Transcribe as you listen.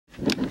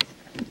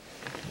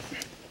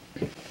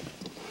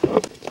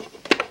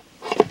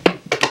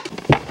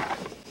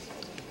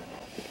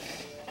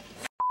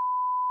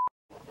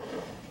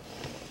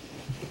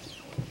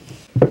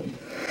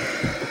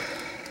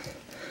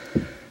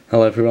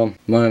Hello everyone,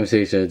 my name is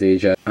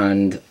DJ,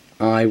 and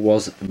I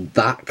was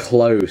that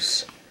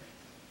close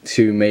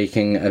to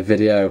making a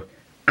video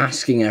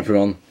asking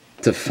everyone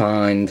to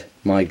find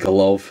my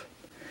glove.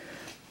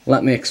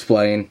 Let me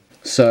explain.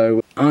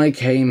 So I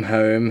came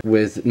home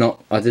with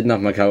I didn't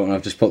have my coat and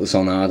I've just put this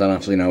on now. I don't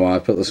actually know why I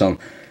put this on.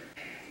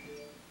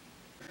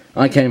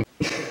 I came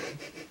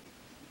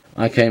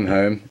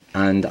home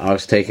and I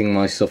was taking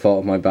my stuff out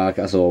of my bag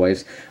as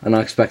always, and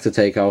I expect to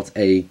take out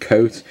a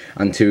coat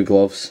and 2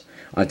 gloves.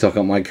 I took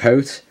out my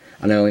coat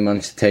and I only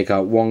managed to take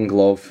out 1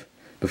 glove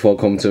before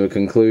coming to a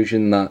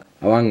conclusion that,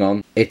 oh hang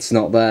on, it's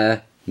not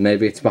there,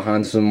 maybe it's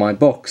behind some of my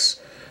books.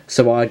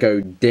 So I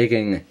go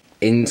digging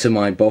into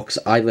my books.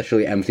 I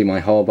literally empty my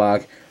whole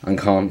bag and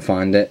can't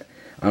find it.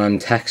 And I'm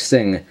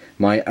texting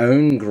my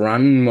own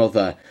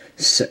grandmother,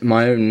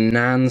 my own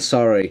nan,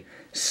 sorry,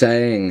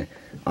 saying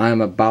I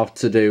am about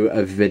to do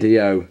a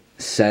video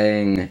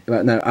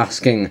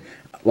asking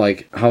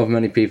like how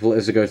many people it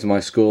is to go to my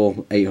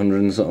school,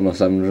 800 and something or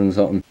 700 and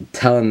something,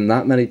 telling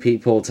that many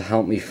people to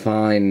help me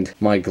find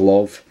my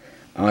glove.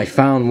 I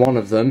found one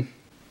of them,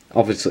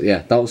 obviously,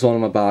 yeah, that was one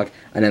in my bag,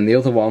 and then the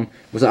other one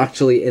was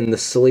actually in the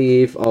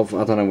sleeve of,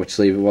 I don't know which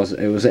sleeve it was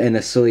in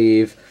a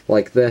sleeve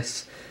like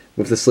this,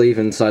 with the sleeve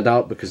inside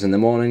out, because in the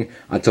morning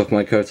I took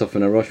my coat off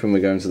in a rush when we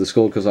go into the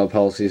school, because our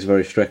policy is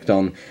very strict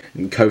on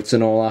coats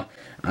and all that,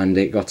 and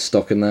it got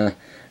stuck in there.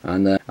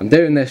 And I'm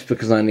doing this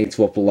because I need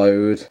to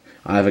upload.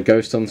 I have a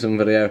ghost hunting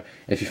video.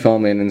 If you follow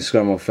me on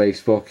Instagram or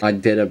Facebook, I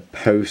did a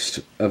post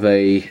of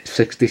a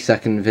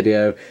 60-second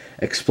video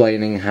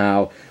explaining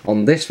how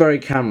on this very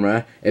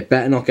camera it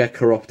better not get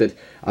corrupted.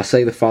 I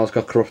say the files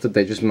got corrupted,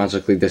 they just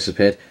magically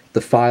disappeared.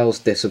 The files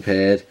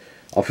disappeared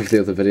off of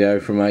the other video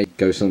from my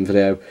ghost hunting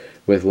video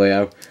with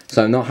Leo.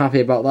 So I'm not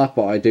happy about that,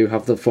 but I do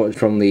have the footage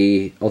from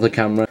the other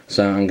camera,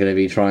 so I'm going to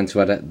be trying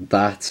to edit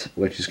that,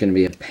 which is going to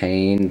be a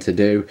pain to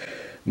do.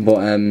 But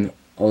other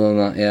than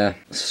that, yeah,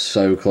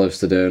 so close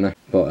to doing it.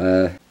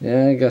 But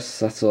yeah, I guess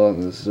that's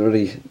all. It's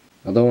really,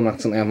 I don't want to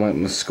accidentally have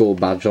my school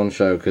badge on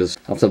show because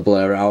I have to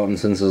blur it out, and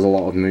since there's a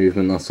lot of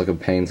movement, that's like a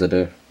pain to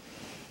do.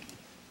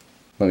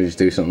 Let me just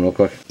do something real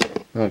quick.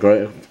 Oh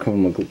great, I've covered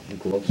my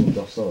gloves and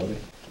dust already.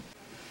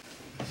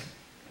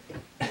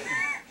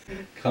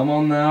 Come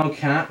on now,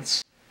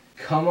 cats.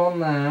 Come on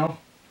now.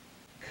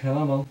 Come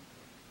on.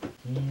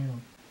 Come on. Come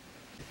on.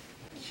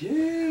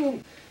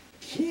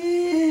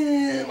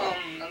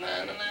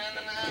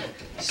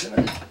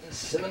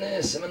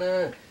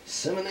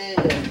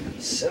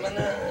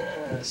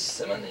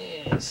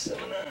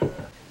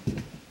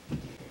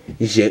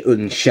 Je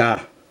un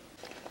chat.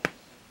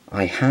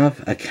 I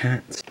have a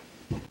cat.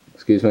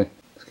 Excuse me.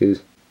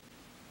 Excuse.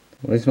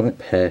 What is my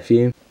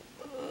perfume?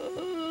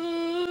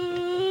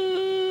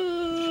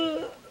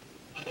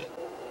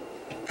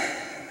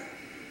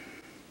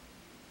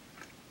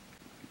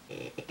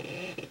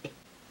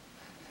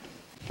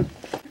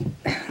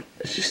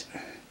 It's just...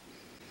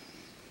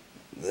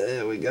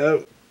 There we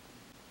go.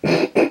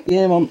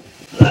 Yeah, Mum.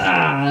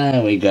 Ah,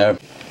 there we go.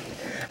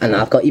 And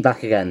I've got you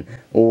back again.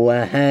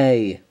 Well,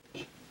 hey.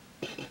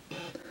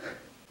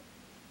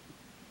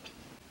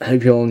 I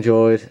hope you all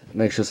enjoyed.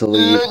 Make sure to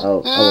leave a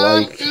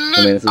like. I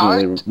mean, it doesn't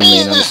really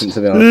mean anything,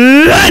 to be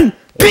honest.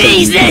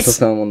 I took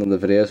down one of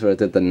the videos where I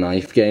did the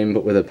knife game,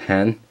 but with a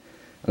pen.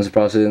 I'm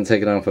surprised I didn't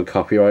take it down for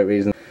copyright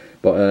reasons.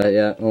 But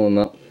yeah, all in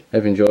that,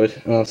 hope you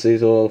enjoyed, and I'll see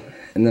you all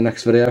in the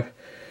next video.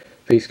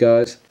 Peace,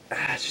 guys.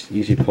 Just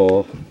use your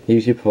paw.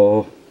 Use your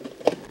paw.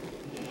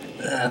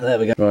 There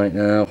we go. Right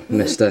now,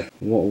 mister,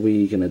 what are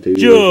we gonna do?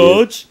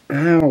 George!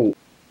 Ow!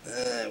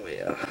 There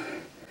we are.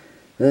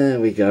 There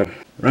we go.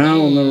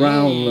 Round and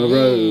round the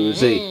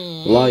rosy,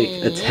 like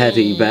a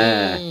teddy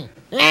bear.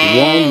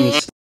 One